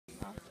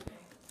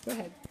Go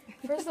ahead.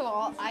 First of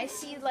all, I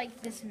see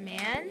like this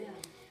man,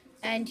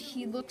 and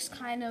he looks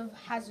kind of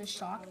has a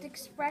shocked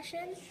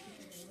expression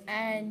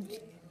and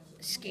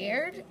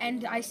scared,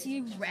 and I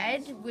see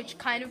red, which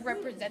kind of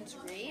represents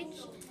rage.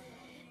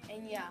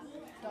 And yeah,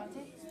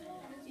 Dante.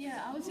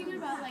 Yeah, I was thinking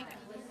about like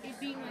it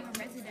being like a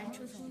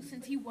residential school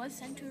since he was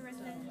sent to a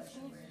residential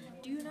school.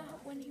 Do you know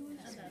when he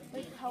was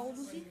like how old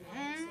was he?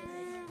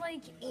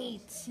 Like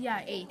 8.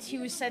 Yeah, 8. He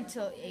was sent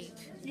till 8.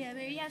 Yeah,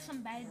 maybe he has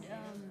some bad.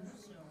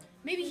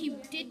 Maybe he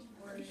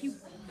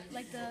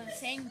like the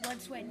saying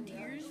blood, sweat, and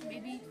tears.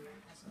 Maybe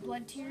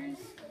blood tears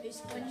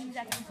when he was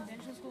at the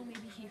residential school.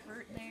 Maybe he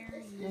hurt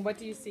there. And what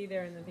do you see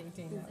there in the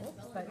painting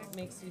that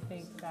makes you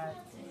think that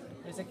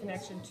there's a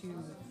connection to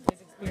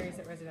his experience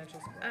at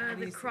residential school?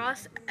 The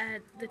cross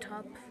at the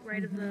top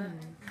right of the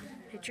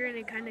picture, and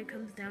it kind of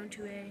comes down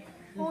to a.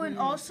 Oh, and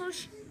also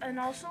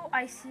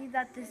I see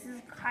that this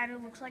is kind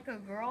of looks like a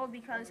girl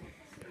because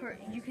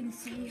you can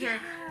see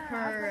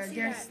her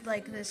there's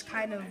like this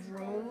kind of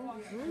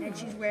robe, and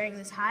she's wearing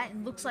this hat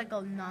and looks like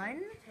a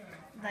nun.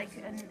 Like,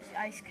 and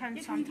I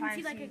can sometimes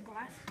you can see like a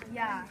glass.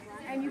 Yeah,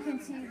 and you can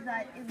see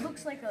that it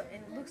looks like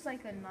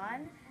a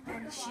nun,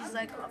 and she's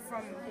like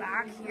from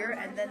back here,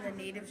 and then the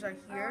natives are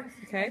here.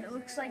 Okay. And it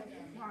looks like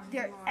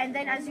there, and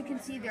then as you can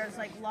see, there's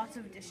like lots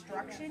of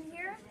destruction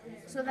here.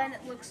 So then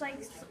it looks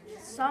like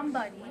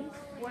somebody,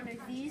 one of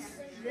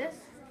this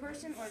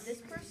person or this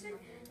person,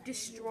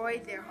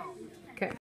 destroyed their home.